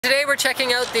Today we're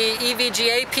checking out the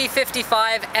eVGA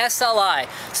P55 SLI.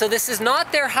 So this is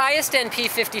not their highest end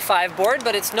P55 board,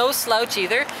 but it's no slouch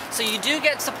either. So you do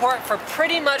get support for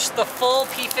pretty much the full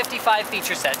P55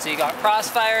 feature set. So you got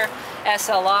crossfire,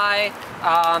 SLI,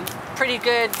 pretty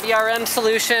good VRM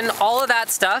solution, all of that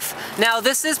stuff. Now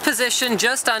this is positioned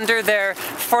just under their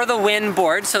For the Win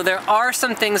board, so there are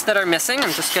some things that are missing.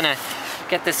 I'm just gonna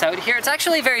get this out here. It's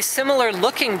actually a very similar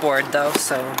looking board though,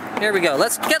 so here we go.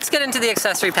 Let's get into the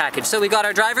accessory package. So we got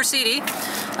our driver CD,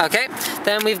 okay,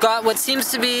 then we've got what seems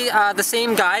to be the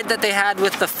same guide that they had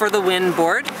with the For the Win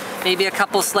board, maybe a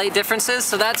couple slight differences.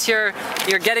 So that's your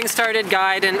getting started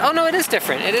guide, and oh no, it is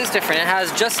different. It is different. It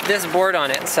has just this board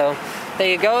on it. So there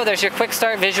you go. There's your quick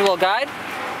start visual guide.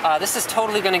 This is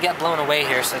totally going to get blown away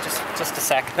here, so just a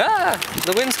sec. Ah,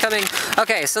 the wind's coming.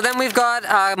 Okay, so then we've got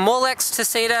Molex to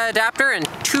Sata adapter and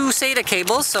 2 Sata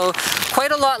cables, so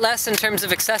quite a lot less in terms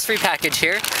of accessory package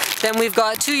here. Then we've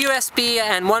got 2 USB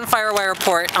and 1 FireWire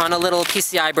port on a little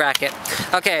PCI bracket.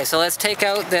 Okay, so let's take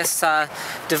out this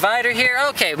divider here.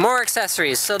 Okay, more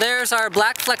accessories. So there's our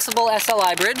black flexible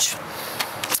SLI bridge.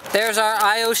 There's our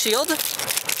I/O shield.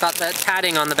 Got that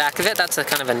padding on the back of it. That's a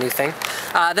kind of a new thing.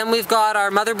 Then we've got our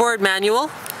motherboard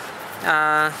manual.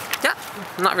 Yeah,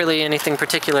 not really anything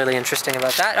particularly interesting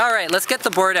about that. All right, let's get the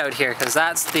board out here, because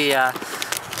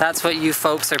that's what you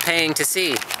folks are paying to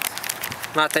see.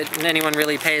 Not that anyone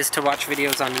really pays to watch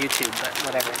videos on YouTube, but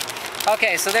whatever.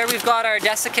 Okay, so there we've got our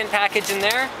desiccant package in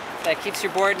there that keeps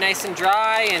your board nice and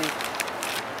dry and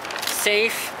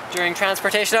safe during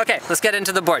transportation. Okay, let's get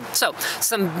into the board. So,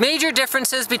 some major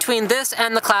differences between this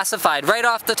and the classified. Right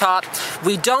off the top,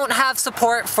 we don't have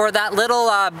support for that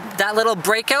little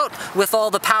breakout with all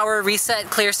the power, reset,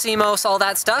 clear CMOS, all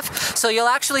that stuff. So you'll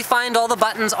actually find all the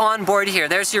buttons on board here.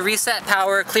 There's your reset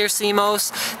power, clear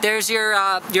CMOS. There's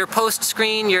your post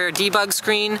screen, your debug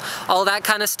screen, all that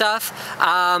kind of stuff.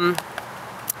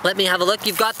 Let me have a look.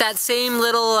 You've got that same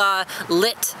little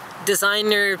lit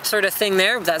designer sort of thing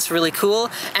there. That's really cool.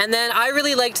 And then I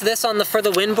really liked this on the For the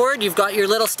Win board. You've got your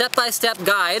little step-by-step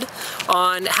guide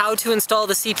on how to install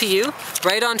the CPU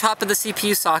right on top of the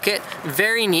CPU socket.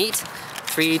 Very neat.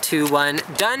 3, 2, 1,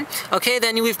 done. Okay,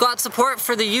 then we've got support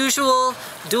for the usual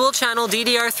dual channel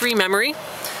DDR3 memory.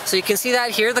 So you can see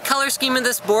that here. The color scheme of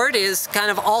this board is kind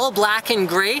of all black and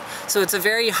gray, so it's a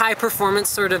very high performance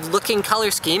sort of looking color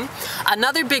scheme.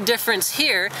 Another big difference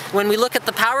here, when we look at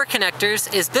the power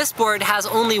connectors, is this board has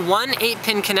only one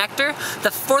 8-pin connector.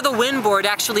 The For the Win board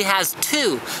actually has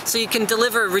 2, so you can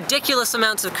deliver ridiculous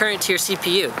amounts of current to your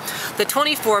CPU. The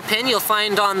 24-pin you'll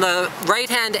find on the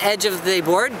right-hand edge of the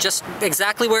board, just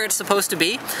exactly where it's supposed to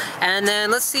be. And then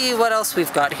let's see what else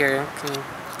we've got here.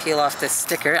 Peel off this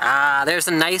sticker. Ah, there's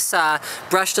a nice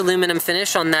brushed aluminum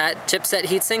finish on that chipset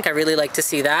heatsink. I really like to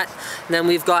see that. And then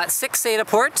we've got 6 Sata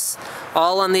ports,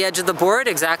 all on the edge of the board,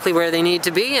 exactly where they need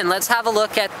to be. And let's have a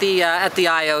look at the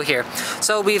I/O here.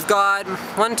 So we've got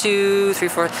 1, 2, 3,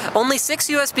 4, only 6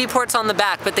 USB ports on the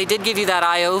back, but they did give you that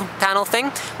I/O panel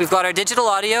thing. We've got our digital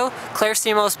audio, clear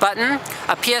CMOS button,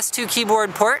 a PS2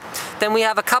 keyboard port. Then we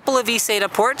have a couple of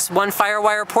eSATA ports, 1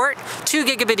 FireWire port, 2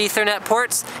 gigabit Ethernet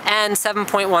ports, and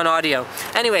 7.1 audio.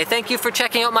 Anyway, thank you for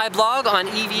checking out my blog on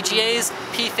eVGA's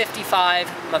P55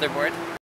 motherboard.